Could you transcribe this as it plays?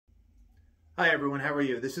Hi everyone, how are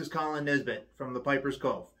you? This is Colin Nisbet from the Piper's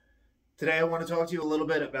Cove. Today I want to talk to you a little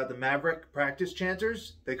bit about the Maverick Practice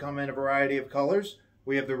Chanters. They come in a variety of colors.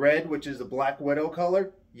 We have the red, which is the Black Widow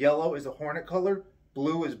color, yellow is the Hornet color,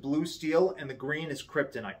 blue is Blue Steel, and the green is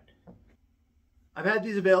Kryptonite. I've had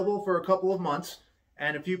these available for a couple of months,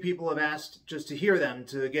 and a few people have asked just to hear them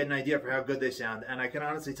to get an idea for how good they sound, and I can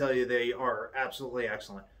honestly tell you they are absolutely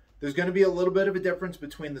excellent. There's going to be a little bit of a difference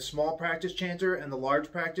between the small practice chanter and the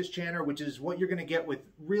large practice chanter, which is what you're going to get with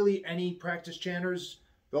really any practice chanters.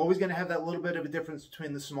 They're always going to have that little bit of a difference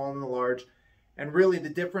between the small and the large. And really the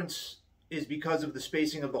difference is because of the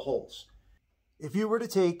spacing of the holes. If you were to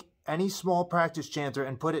take any small practice chanter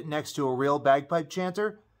and put it next to a real bagpipe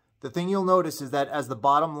chanter, the thing you'll notice is that as the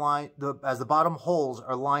bottom holes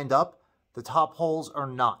are lined up, the top holes are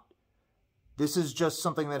not. This is just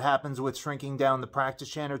something that happens with shrinking down the practice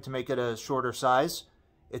chanter to make it a shorter size.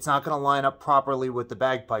 It's not going to line up properly with the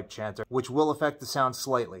bagpipe chanter, which will affect the sound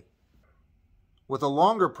slightly. With a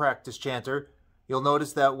longer practice chanter, you'll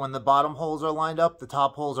notice that when the bottom holes are lined up, the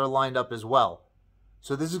top holes are lined up as well.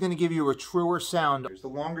 So this is going to give you a truer sound. The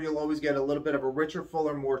longer, you'll always get a little bit of a richer,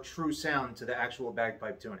 fuller, more true sound to the actual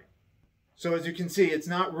bagpipe tuning. So as you can see, it's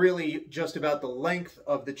not really just about the length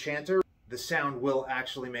of the chanter. The sound will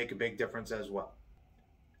actually make a big difference as well.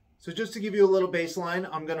 So just to give you a little baseline,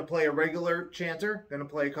 I'm going to play a regular chanter, going to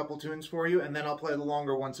play a couple tunes for you, and then I'll play the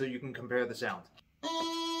longer one so you can compare the sound.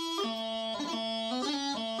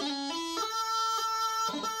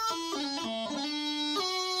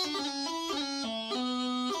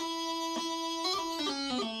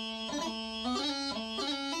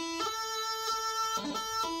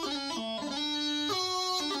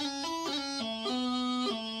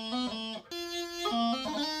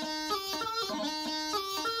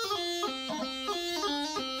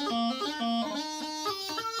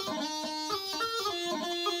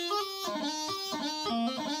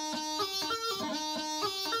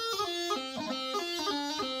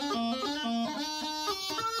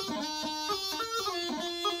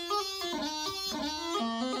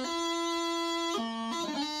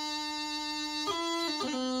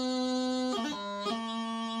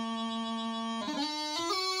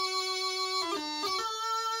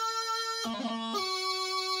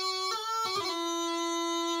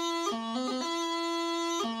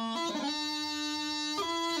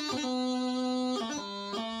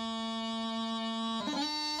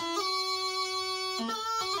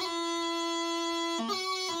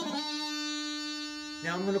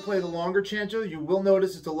 Now I'm going to play the longer chanter. You will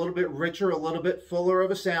notice it's a little bit richer, a little bit fuller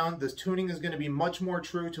of a sound. This tuning is going to be much more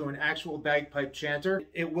true to an actual bagpipe chanter.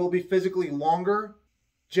 It will be physically longer.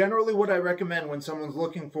 Generally what I recommend when someone's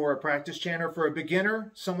looking for a practice chanter, for a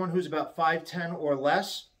beginner, someone who's about 5'10" or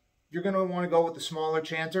less, you're going to want to go with the smaller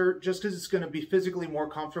chanter just because it's going to be physically more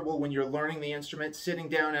comfortable when you're learning the instrument, sitting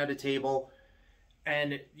down at a table,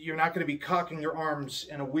 and you're not going to be cocking your arms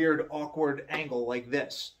in a weird, awkward angle like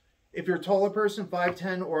this. If you're a taller person,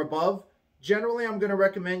 5'10" or above, generally I'm going to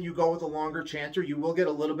recommend you go with a longer chanter. You will get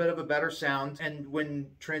a little bit of a better sound, and when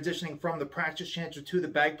transitioning from the practice chanter to the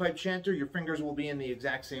bagpipe chanter, your fingers will be in the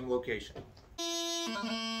exact same location.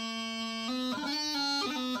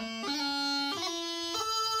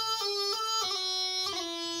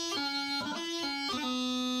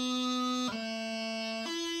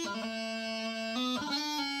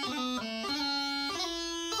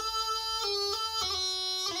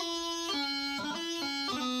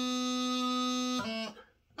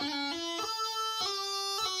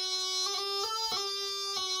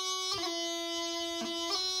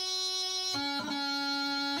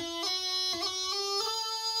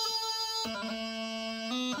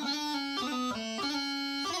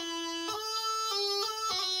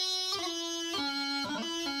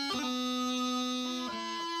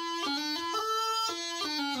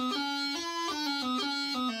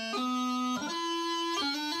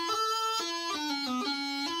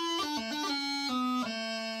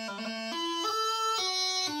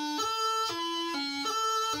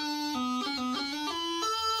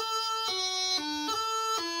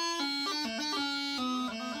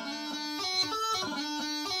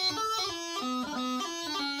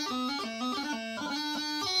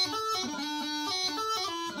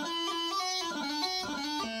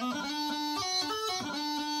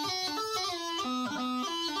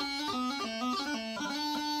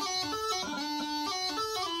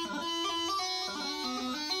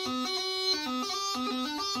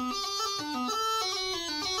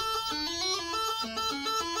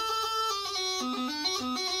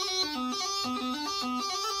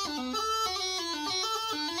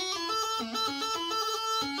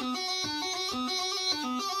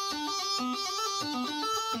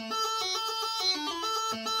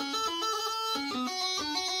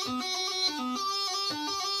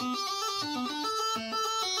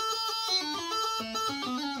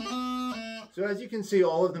 So as you can see,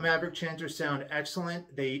 all of the Maverick Chanters sound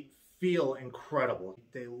excellent. They feel incredible.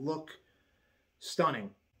 They look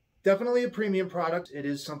stunning. Definitely a premium product. It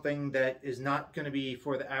is something that is not going to be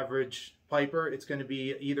for the average piper. It's going to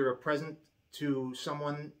be either a present to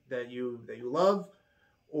someone that you love,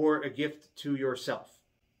 or a gift to yourself,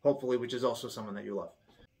 hopefully, which is also someone that you love.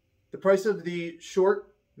 The price of the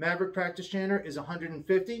short Maverick Practice Chanter is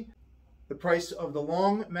 $150. The price of the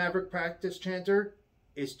long Maverick Practice Chanter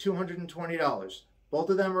is $220. Both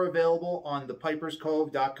of them are available on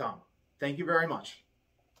thepiperscove.com. Thank you very much.